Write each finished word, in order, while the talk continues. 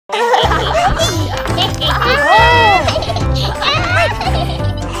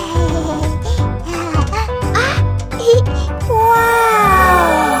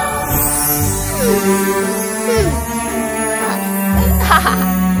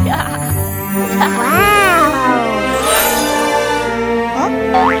Good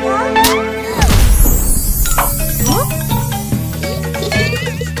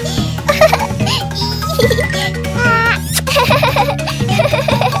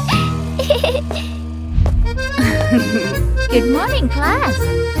morning, class.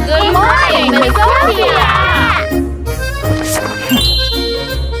 Good morning, Miss Sophia.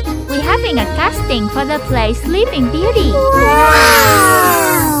 We're having a casting for the play Sleeping Beauty.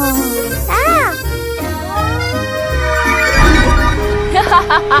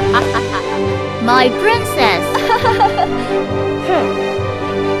 My princess.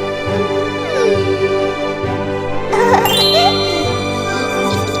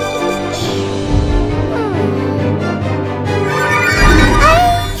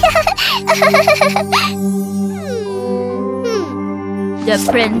 The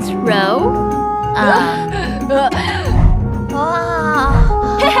Prince Row.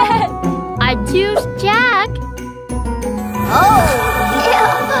 I choose Jack.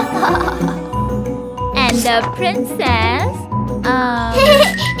 And the princess.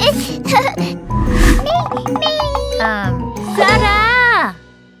 Sarah.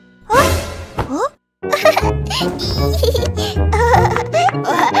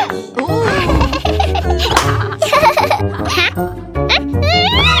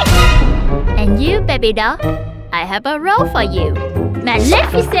 And you, baby doll, I have a role for you.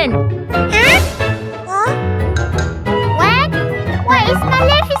 Maleficent. What? What is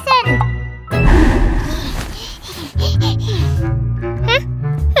Maleficent?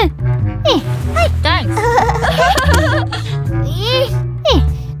 Thanks.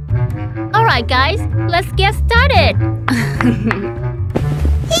 Alright guys, let's get started.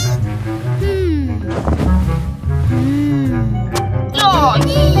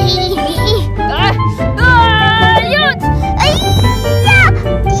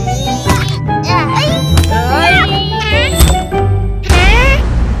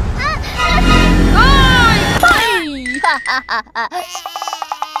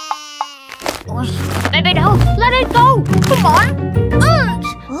 Baby doll, let it go. Come on.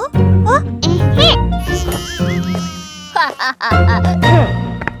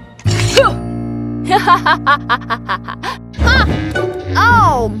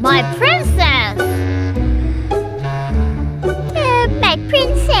 Oh, my princess. My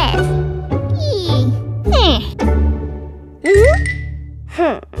princess.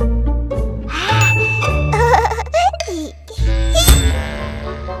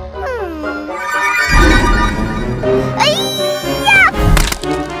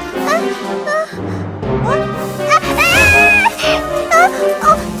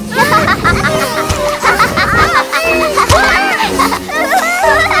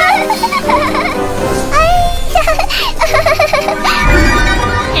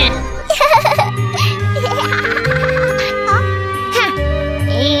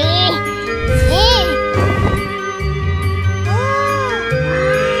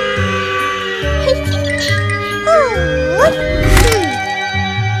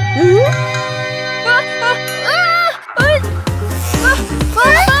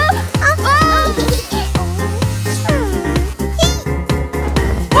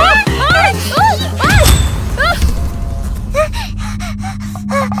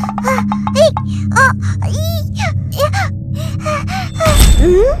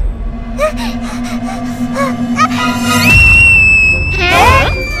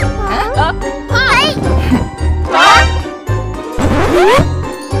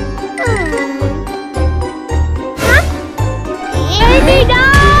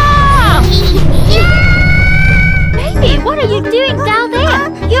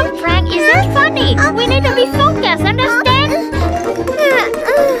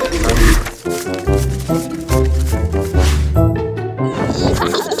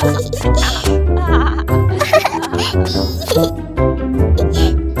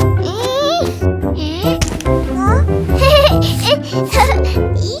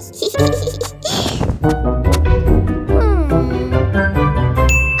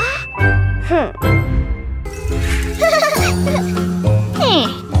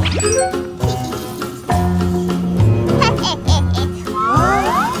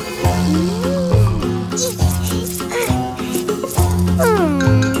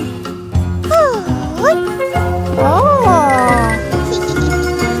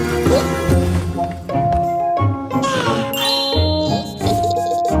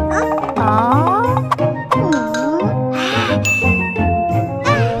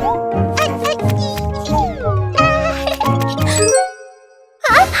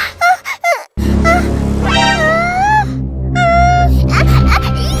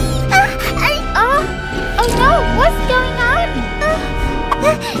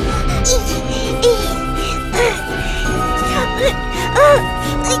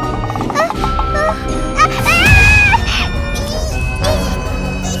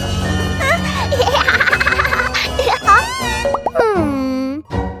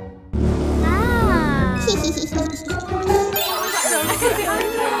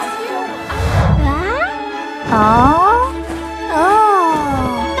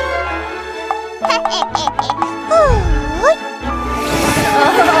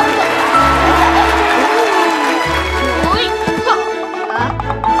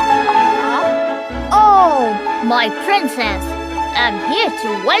 to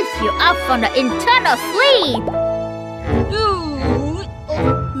wake you up from the eternal sleep.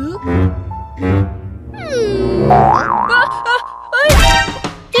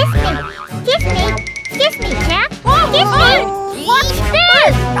 Kiss me, Jack. Kiss me. What's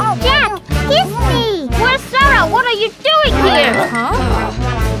this? Jack, kiss me. Where's Sarah? What are you doing here?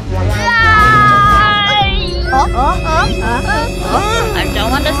 I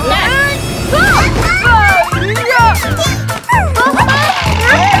don't understand.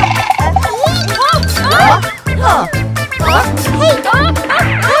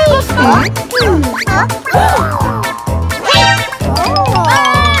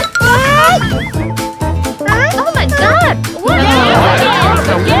 Oh my God! What are you doing?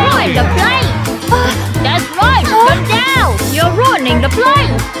 You're ruining the plane. That's right. Come down. You're ruining the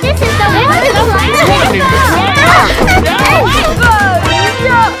plane. This is the worst plane ever.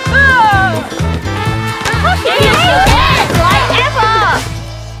 How can you do that? Like ever.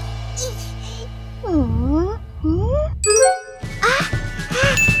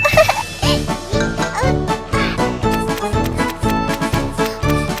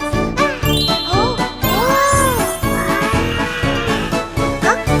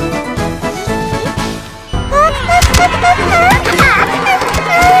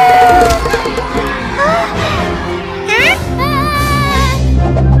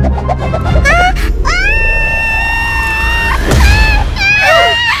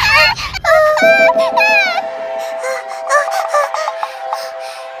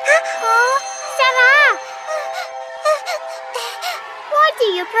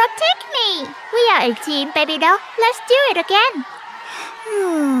 Protect me. We are a team, baby doll. Let's do it again.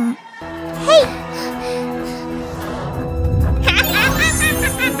 Hey.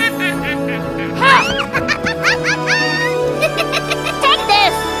 Take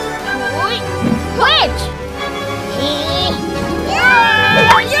this. Which?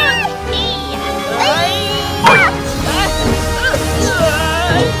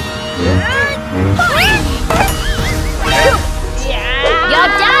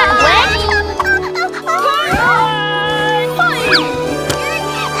 You're done, Witch!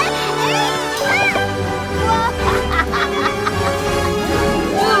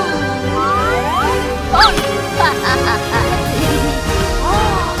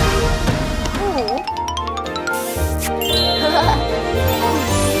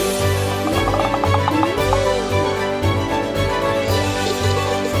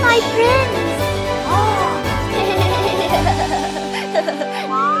 My prince.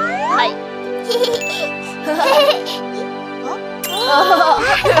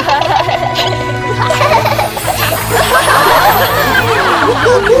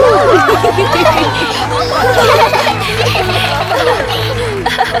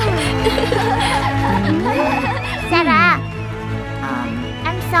 Sarah,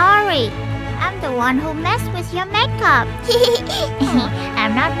 I'm sorry. I'm the one who messed with your makeup.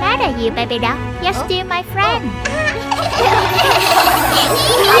 I'm not mad at you, baby doll. You're still my friend.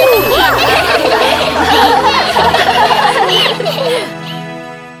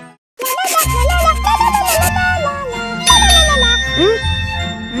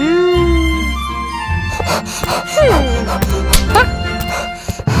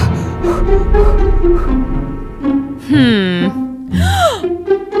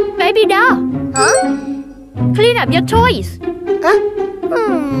 Baby doll. Huh? Clean up your toys.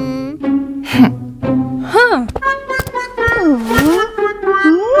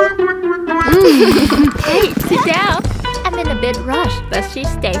 Hey, sit down. I'm in a bit rush, but she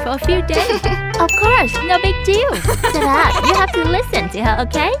stay for a few days. Of course, no big deal. Sarah, you have to listen to her,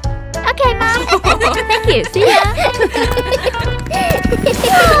 okay? Okay, Mom. Thank you. See ya.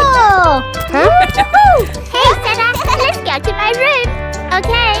 Oh. Hey, Sarah, let's go to my room.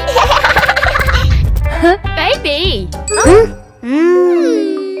 Okay. Baby.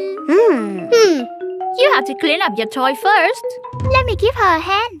 You have to clean up your toy first. Let me give her a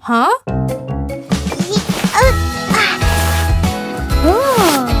hand. Huh?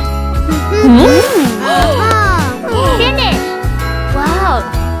 Finish. Wow.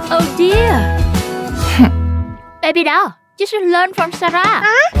 Oh dear. Baby doll, you should learn from Sarah.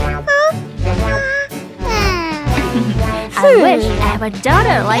 I wish I have a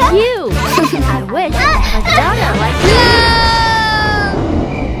daughter like you. I wish I have a daughter like you.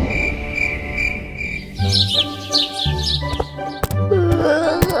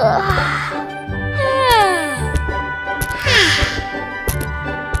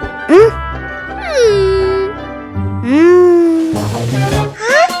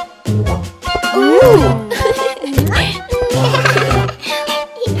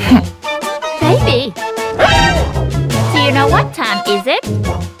 Baby, do you know what time is it?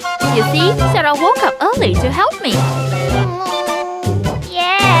 See, Sarah woke up early to help me.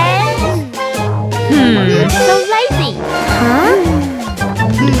 Yes. So lazy.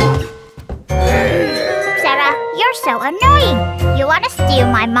 Sarah, you're so annoying. You wanna steal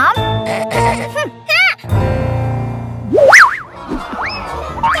my mom?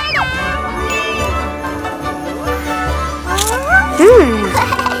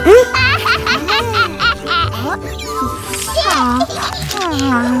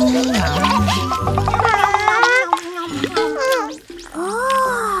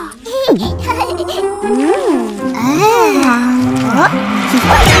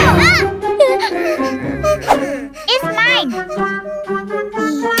 It's mine.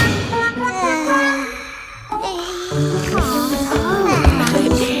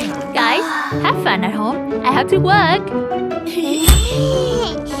 Guys, have fun at home. I have to work.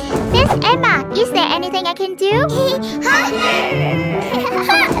 Miss Emma, is there anything I can do?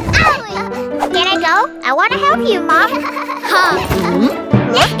 Can I go? I want to help you, Mom.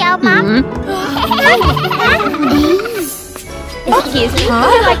 Let's go, Mom. Excuse me, do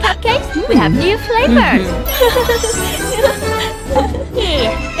you like cupcakes? We have new flavors.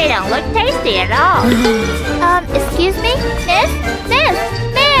 They don't look tasty at all. Excuse me? Miss?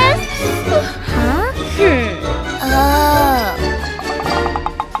 Huh?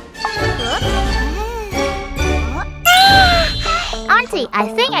 Auntie, I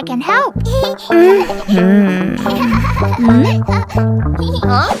think I can help.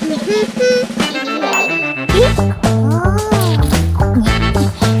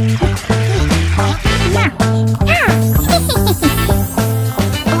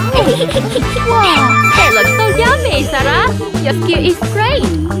 Wow, they look so yummy, Sarah. Your skill is great.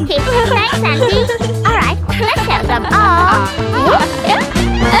 Thanks, Auntie. Alright, let's help them all.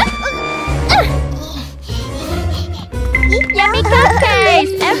 Yummy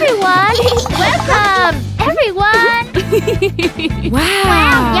cupcakes, everyone. Welcome, everyone.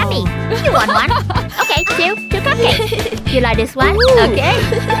 Wow, yummy. You want one? Okay, two cupcakes. You like this one? Okay.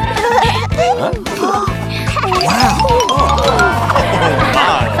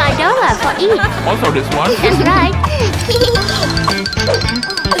 $5 for each. Also this one. That's right.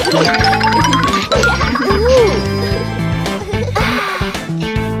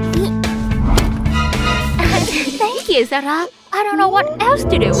 Thank you, Sarah. I don't know what else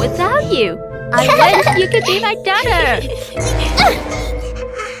to do without you. I wish you could be my daughter.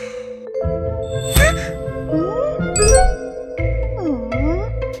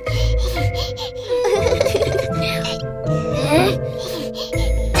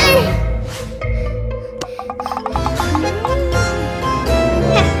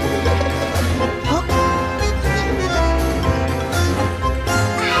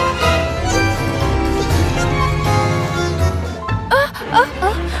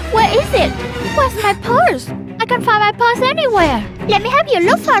 Where is it? Where's my purse? I can't find my purse anywhere. Let me help you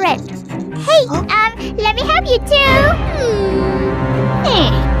look for it. Hey, let me help you too.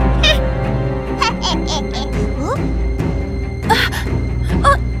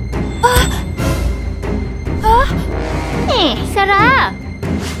 Sarah!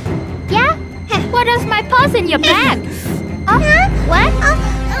 Yeah? What is my purse in your bag? What?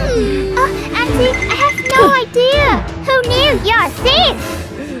 Auntie, I have no idea. Who knew you're a thief?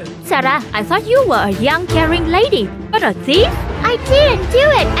 Sarah, I thought you were a young, caring lady, but a thief? I didn't do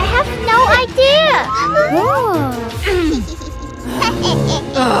it. I have no idea.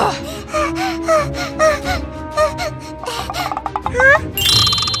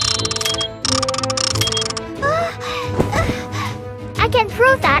 I can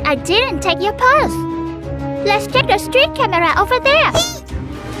prove that I didn't take your purse. Let's check the street camera over there.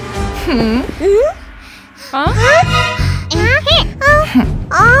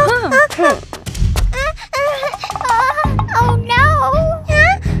 Oh no!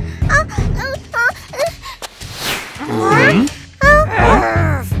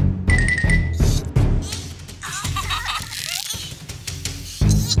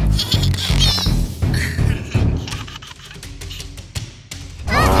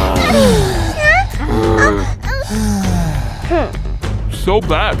 So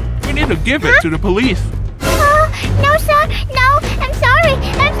bad. We need to give it to the police. No, sir. No, I'm sorry.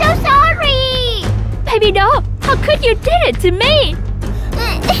 I'm so sorry. Baby doll, how could you do it to me?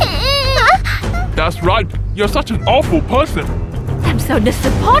 That's right. You're such an awful person. I'm so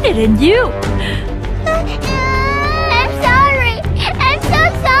disappointed in you. I'm sorry. I'm so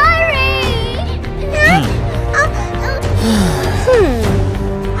sorry.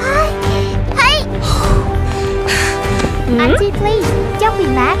 Auntie, please, don't be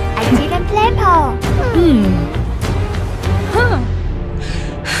mad. I didn't blame her.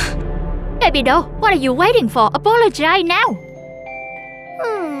 Baby doll, what are you waiting for? Apologize now.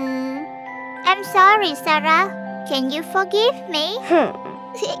 I'm sorry, Sarah. Can you forgive me?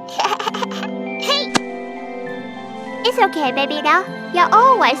 It's okay, baby doll. You're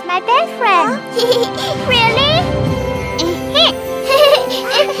always my best friend. Really?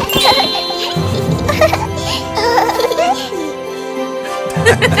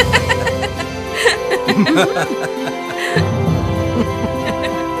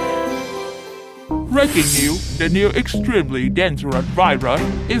 Breaking news, the new extremely dangerous virus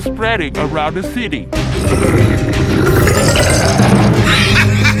is spreading around the city.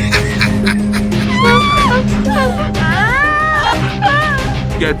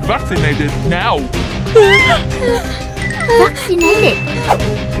 Get vaccinated now. Vaccinated?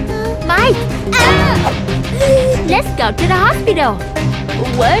 Mike! Let's go to the hospital.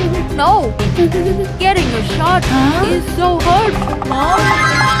 Wait, no. Getting a shot is so hard, Mom.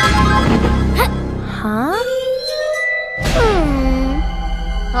 Huh?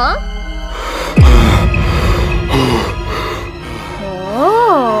 Huh?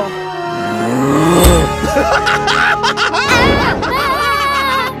 Oh.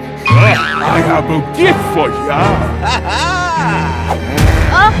 I have a gift for ya.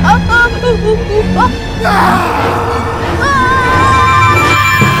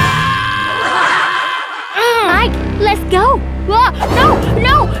 Mike, let's go. No,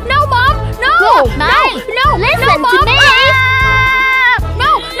 no, no, Mom, no. Whoa, Mike, no, listen to me.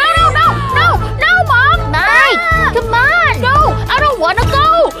 No, no, no, no, no, no, Mom. Mike, come on. No, I don't want to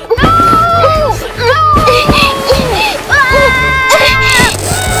go. No, no.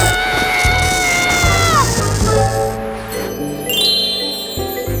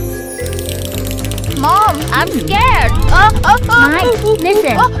 Mom, I'm scared. Mike,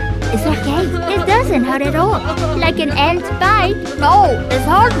 listen. It's okay. It doesn't hurt at all. Like an ant bite. No, it's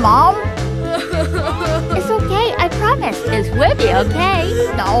hard, Mom. It's okay, I promise. It will be okay.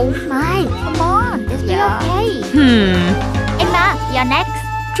 No, Mike, come on. It's okay. Emma, you're next.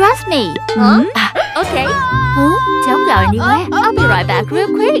 Trust me. Huh? Okay. Huh? Don't go anywhere. I'll be right back real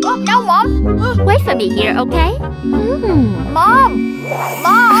quick. No, Mom. Wait for me here, okay? Mom! Mom!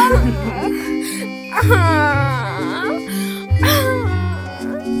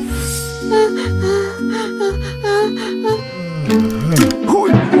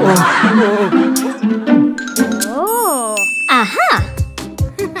 Oh. Aha!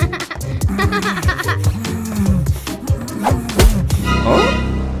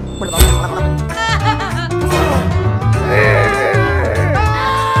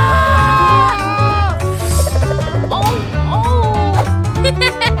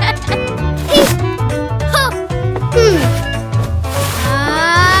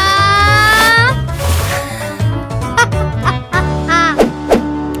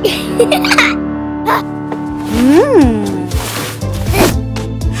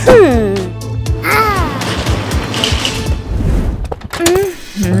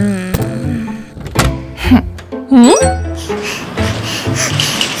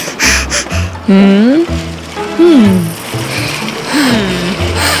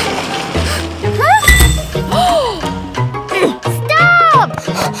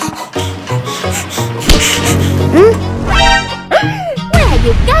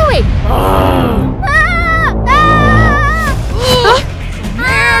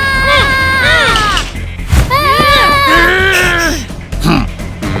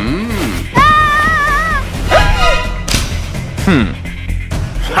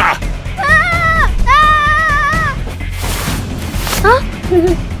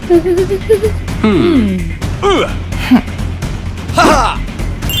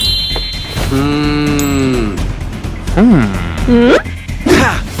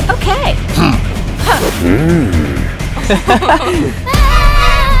 Okay.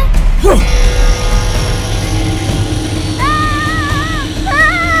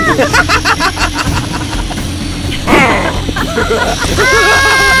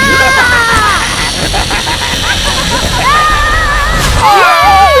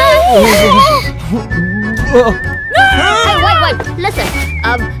 Hey, wait, listen.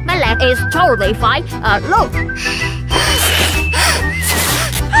 My leg is totally fine. Look.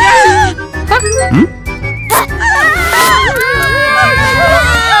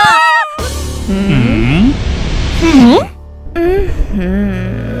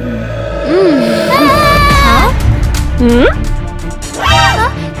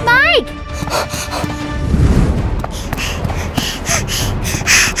 Mike!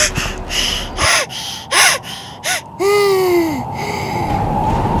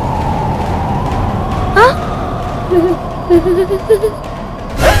 Huh?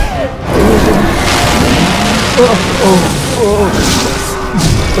 Oh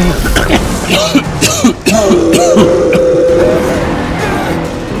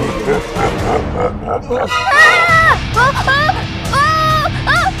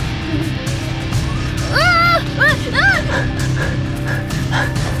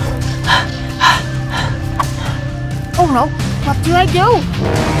no, what do I do?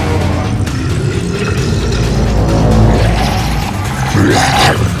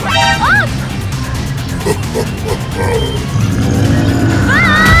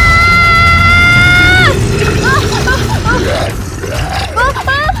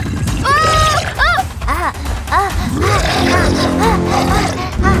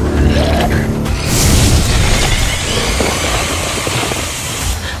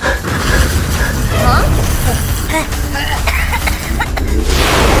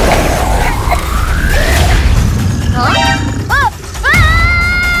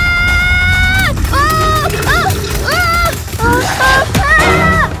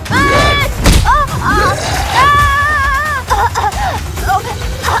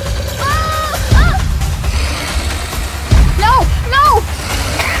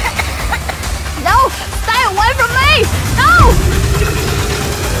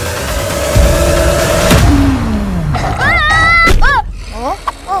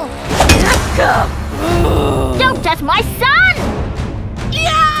 Don't touch my son!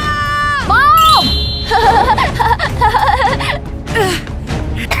 Yeah! Mom!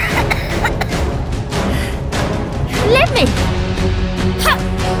 Leave me!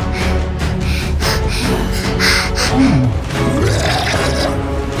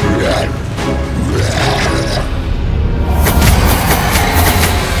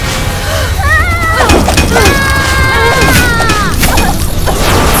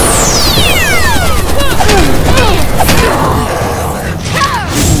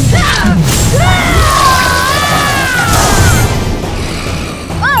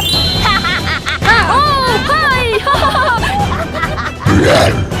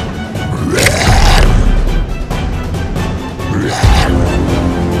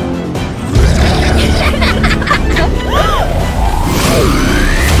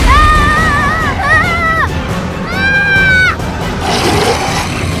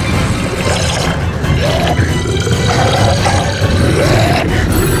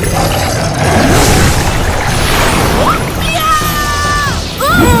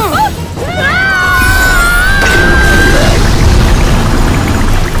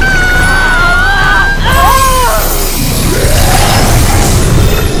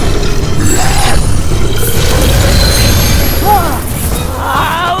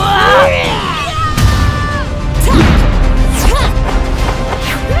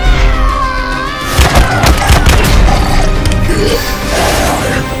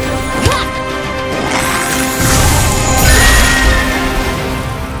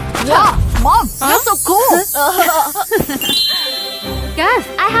 Yes,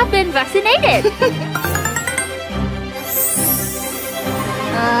 I have been vaccinated.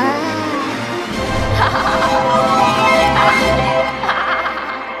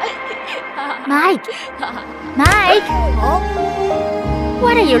 Mike! Mike!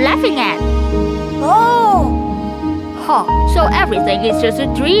 What are you laughing at? Oh, so everything is just a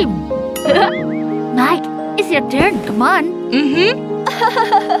dream. Mike, it's your turn. Come on.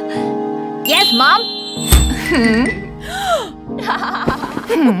 Yes, Mom.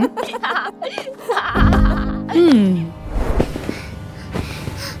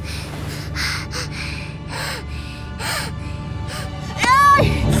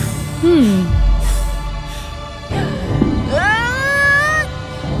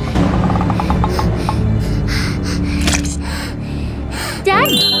 Done.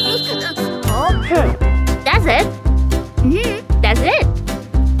 That's it. That's it.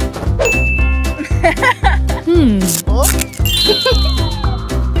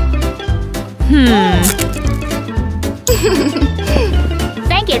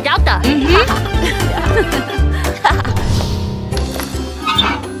 Thank you, doctor.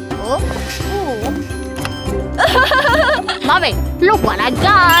 Mommy, look what I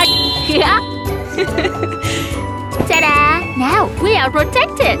got. Ta-da! Now we are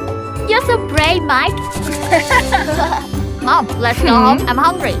protected. You're so brave, Mike. Mom, let's go home. I'm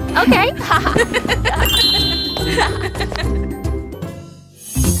hungry. Okay.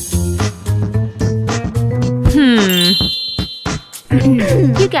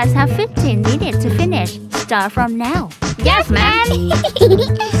 You guys have 15 minutes to finish. Start from now. Yes, ma'am.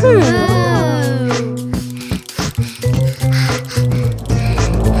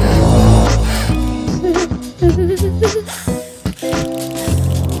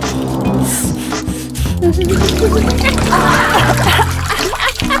 Oh,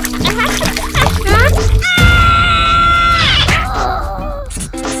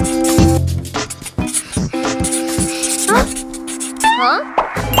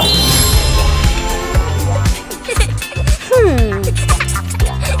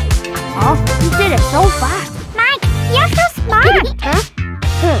 you did it so fast. Mike, you're so smart.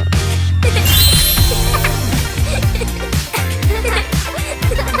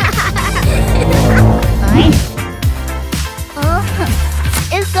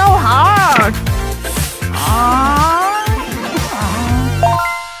 It's so hard.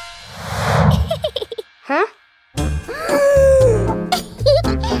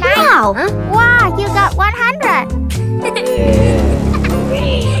 Wow. Wow, you got 100.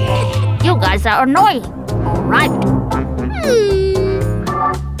 You guys are annoying. All right.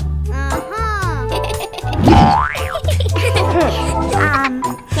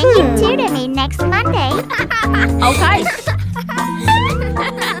 Can you tutor me next Monday? Okay.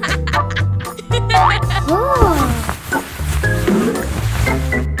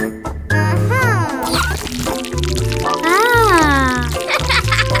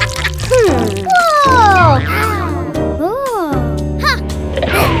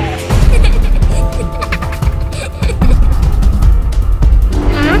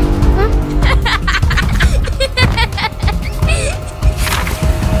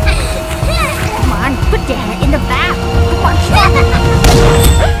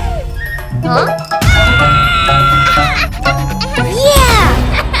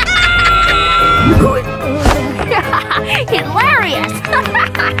 Hilarious!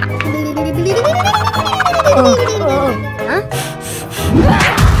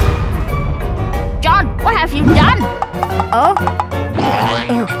 John, what have you done?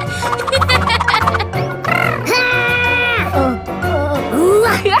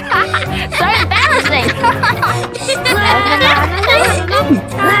 So embarrassing!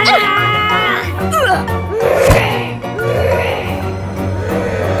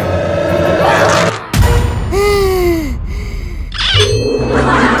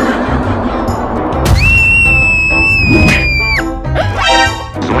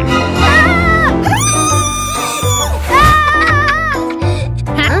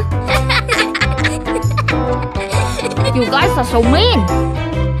 You guys are so mean.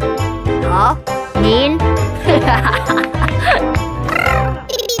 Huh? Mean?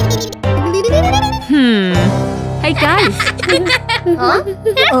 Hey guys.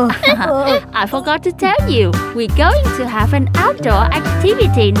 I forgot to tell you. We're going to have an outdoor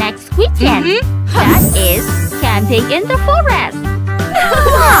activity next weekend. That is camping in the forest.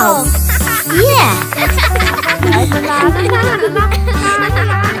 Wow! Yeah!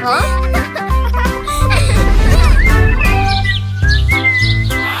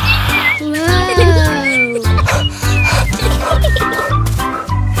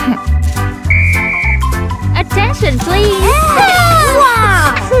 Attention, please.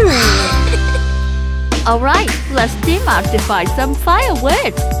 Wow! All right, let's team up to find some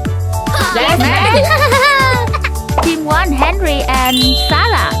fireworks. Let's Team 1, Henry and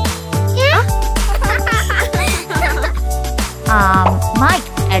Sarah. Mike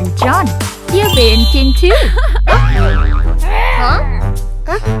and John. You'll be in Team 2.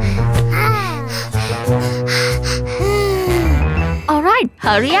 All right,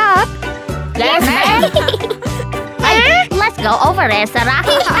 hurry up. Let's go over there, Sarah.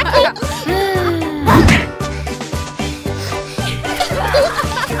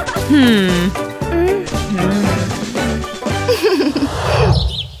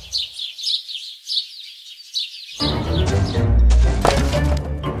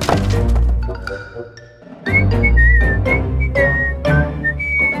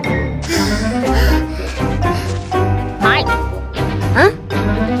 Mike.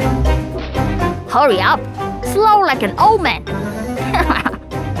 Hurry up. Slow like an old man.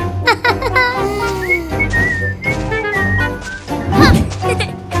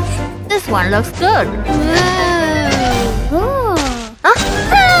 This one looks good.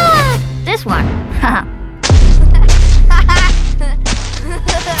 This one.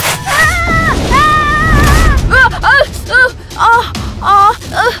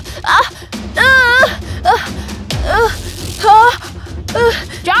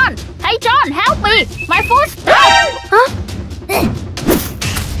 John! Hey John, help me! My foot's stuck!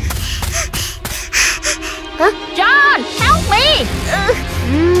 John, help me!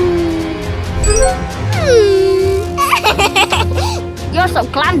 You're so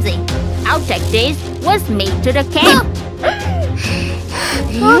clumsy. I'll take this with me to the camp.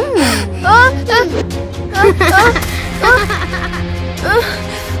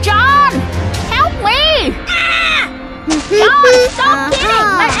 John, help me! Stop kidding!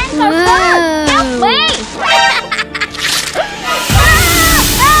 My ankle's hurt! Help me!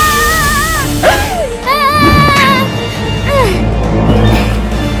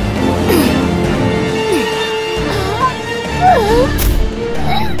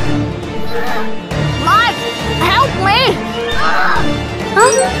 Mike, help me!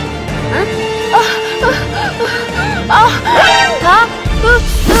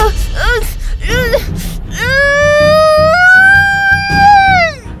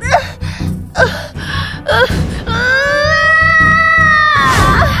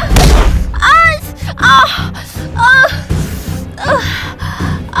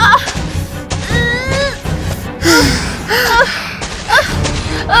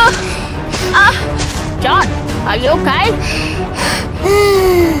 John, are you okay?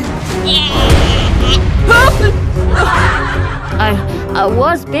 I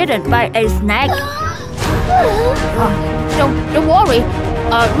was bitten by a snake. Don't worry.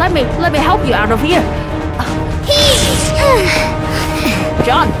 Let me help you out of here.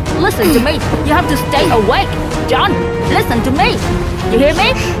 John, listen to me. You have to stay awake. John, listen to me. You hear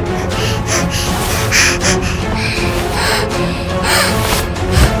me?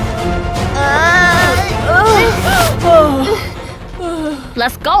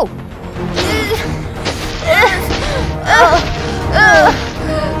 Let's go.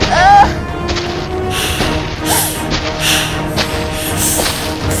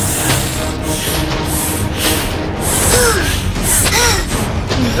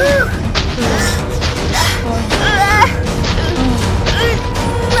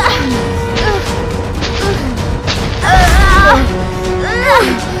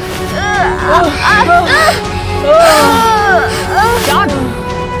 John!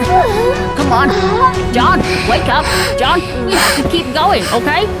 Come on! John, wake up! John, we have to keep going,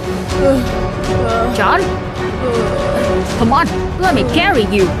 okay? John? Come on, let me carry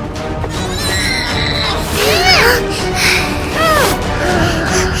you.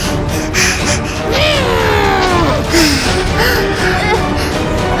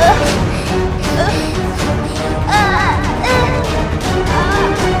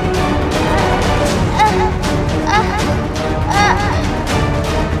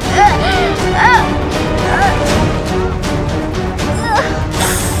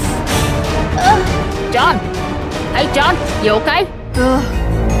 John! Hey John, you okay?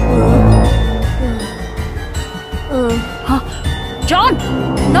 John!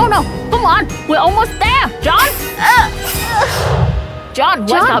 No, come on, we're almost there, John! John,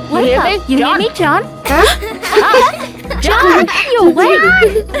 wake up, you hear me? You hear me, John? John, you awake?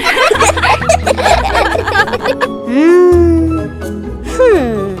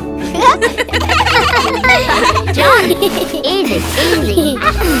 John, easy.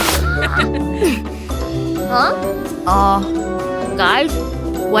 Huh? Guys,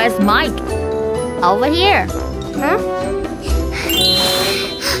 where's Mike? Over here. Huh?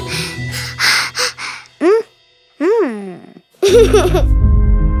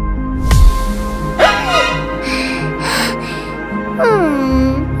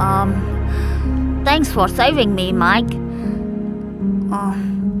 Thanks for saving me, Mike.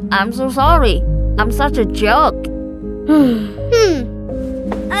 I'm so sorry. I'm such a jerk.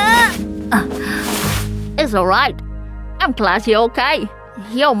 It's alright. I'm glad you're okay.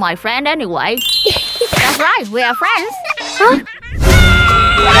 You're my friend anyway. That's right, we are friends.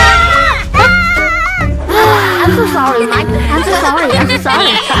 I'm so sorry, Mike. I'm so sorry. I'm so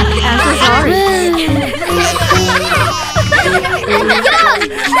sorry.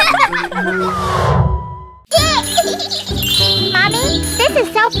 Mommy, this is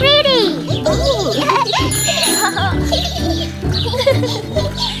so pretty.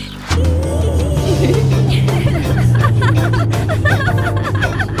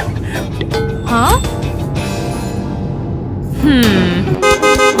 Huh?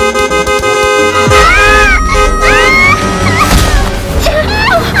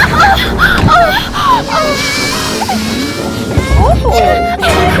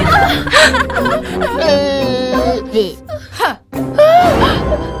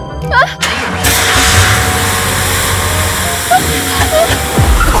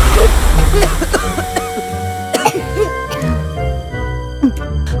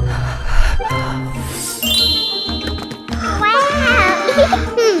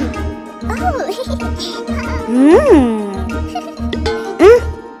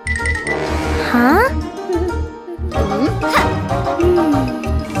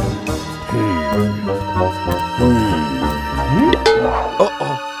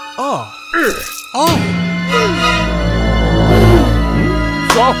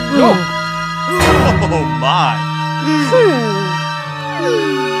 Oh my!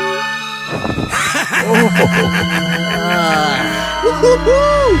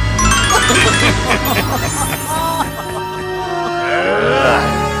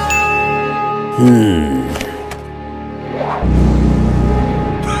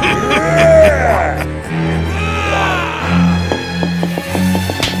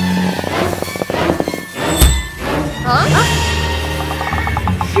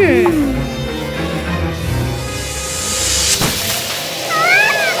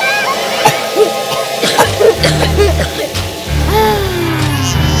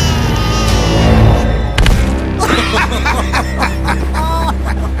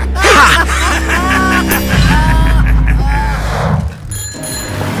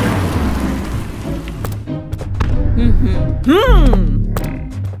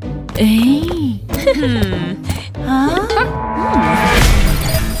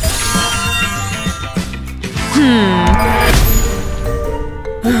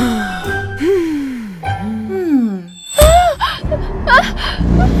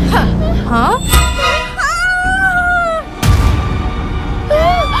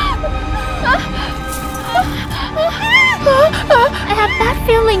 I have bad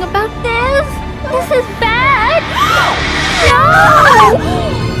feeling about this. This is bad. No!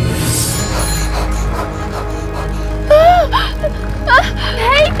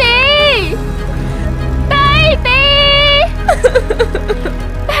 Baby! Baby!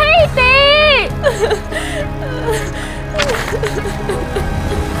 Baby!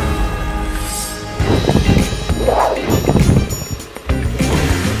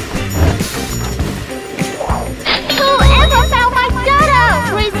 Whoever found my daughter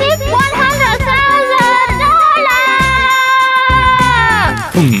received $100,000!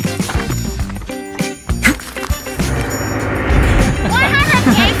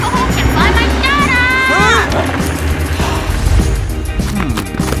 100K for who can find my daughter!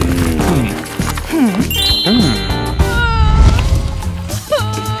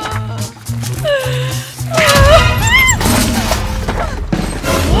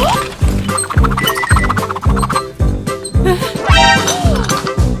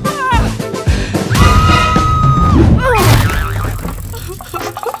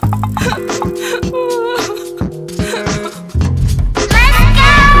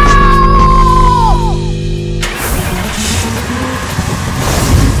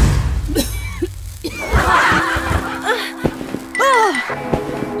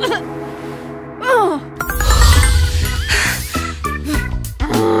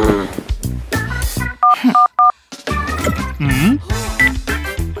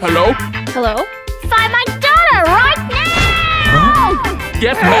 Hello? Hello? Find my daughter right now!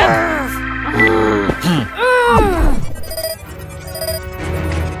 Yes, ma'am.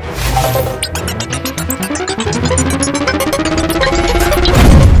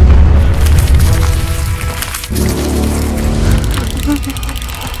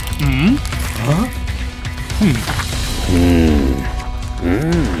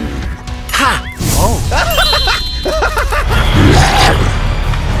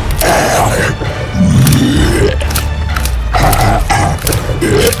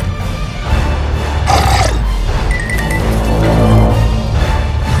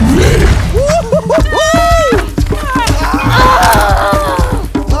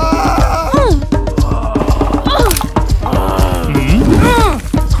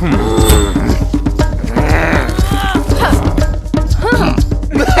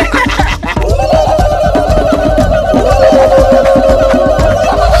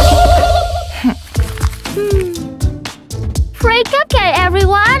 Free cupcake,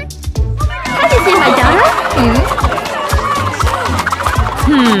 everyone! Have you seen my daughter?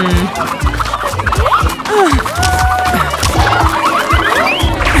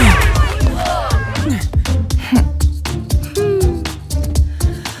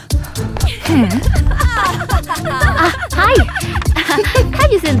 Hi!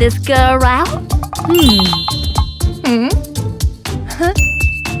 Have you seen this girl around?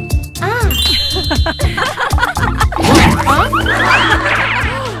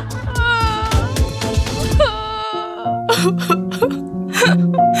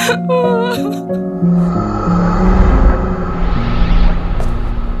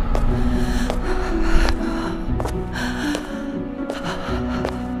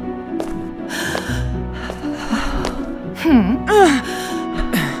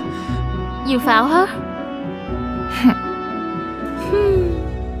 You found her?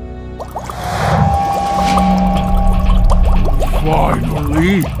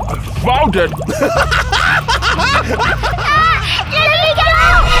 Finally, I found it. Let me go!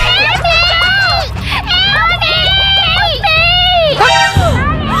 Help me! Help me!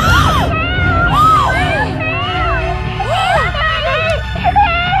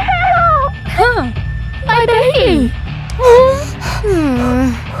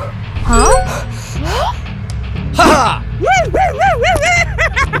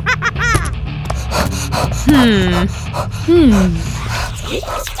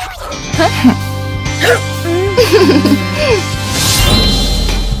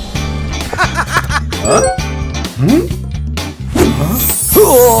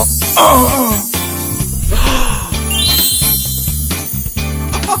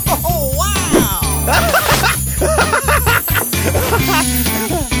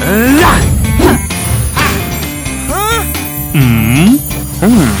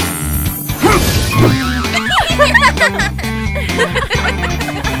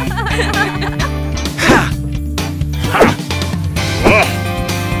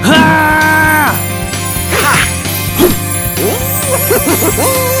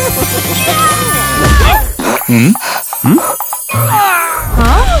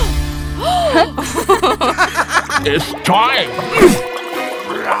 It's time!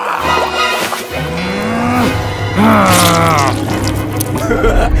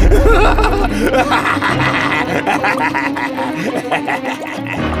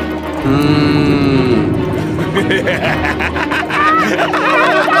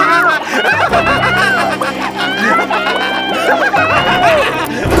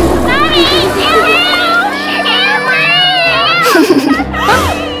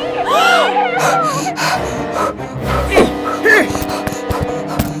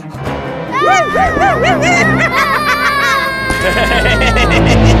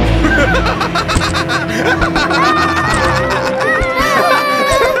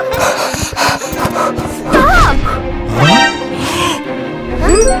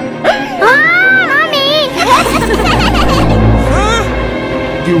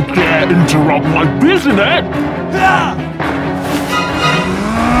 You can't interrupt my business!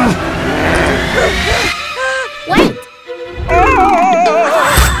 Wait!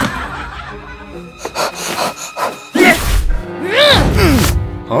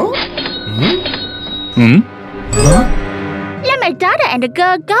 Let my daughter and the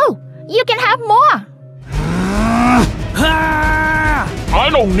girl go. You can have more. I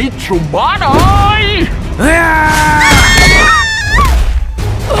don't need your money!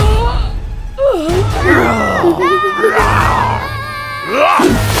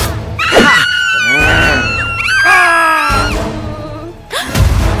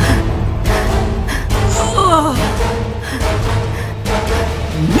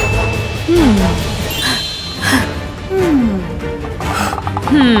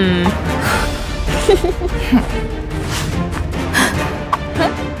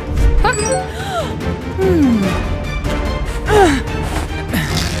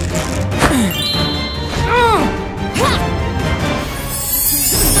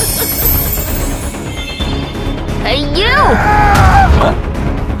 Hey, you!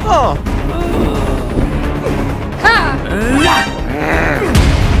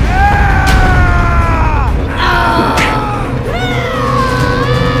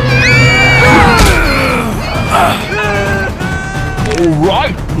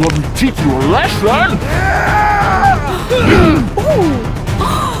 Alright, let me teach you a lesson!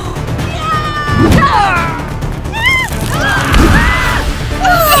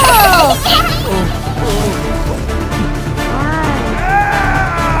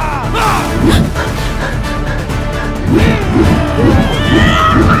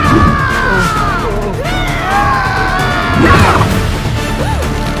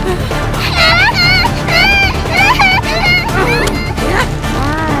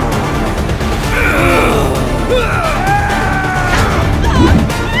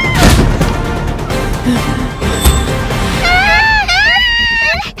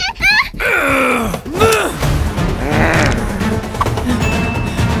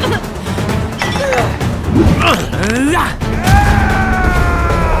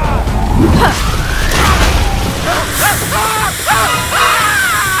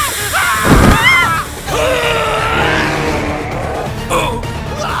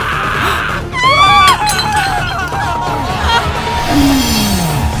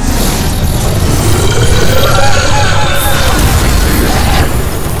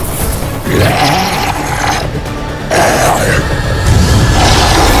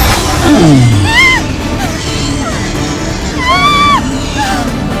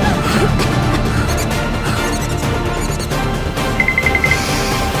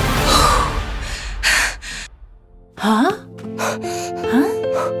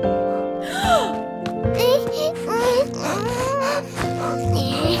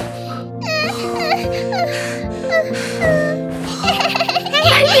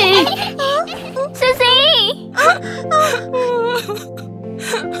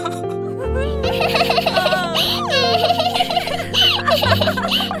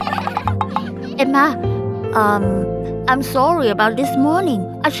 Emma, I'm sorry about this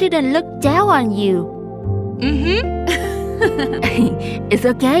morning. I shouldn't look down on you. It's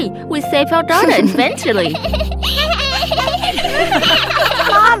okay. We save our daughter eventually.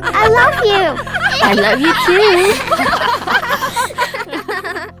 Mom, I love you. I love you too.